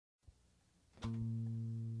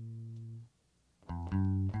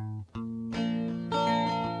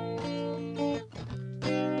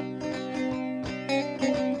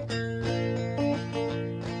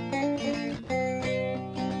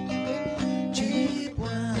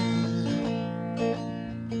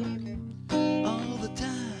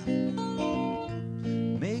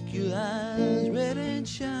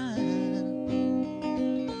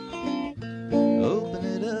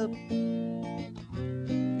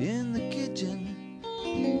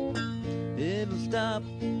stop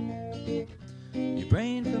your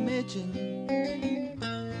brain from itching.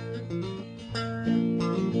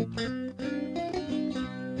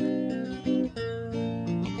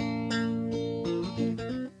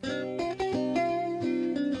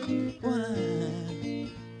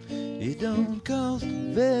 Wine, it don't cost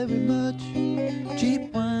very much.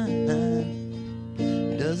 Cheap wine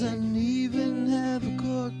doesn't even have a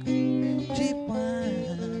cork. Cheap wine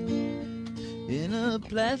in a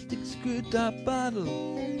plastic screw-top bottle.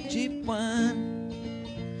 Cheap wine,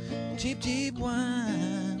 cheap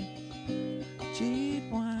wine, cheap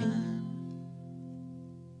wine.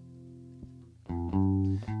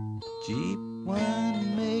 Cheap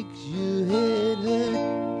wine makes your head hurt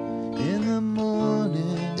in the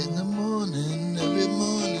morning, every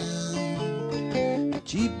morning.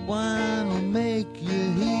 Cheap wine will make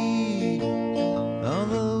you heed all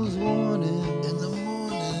those warnings in the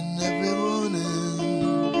morning, every morning.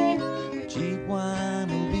 Cheap wine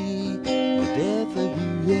will be the death of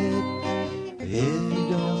you yet if you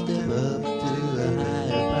don't step up to a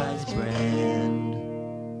higher price brand.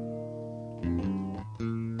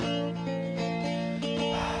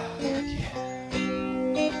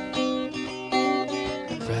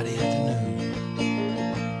 Friday afternoon,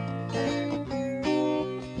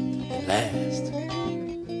 at last,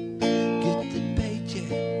 get the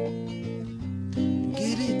paycheck,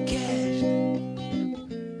 get it cashed,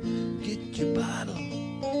 get your bottle,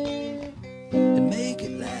 and make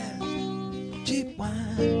it last. Cheap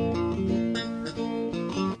wine,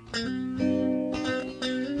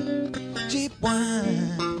 cheap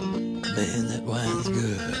wine, man, that wine's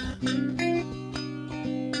good.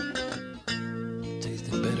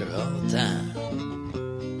 Tasting better all the time.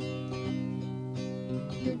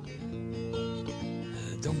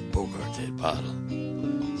 Don't bogart that bottle.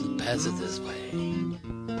 So pass it this way.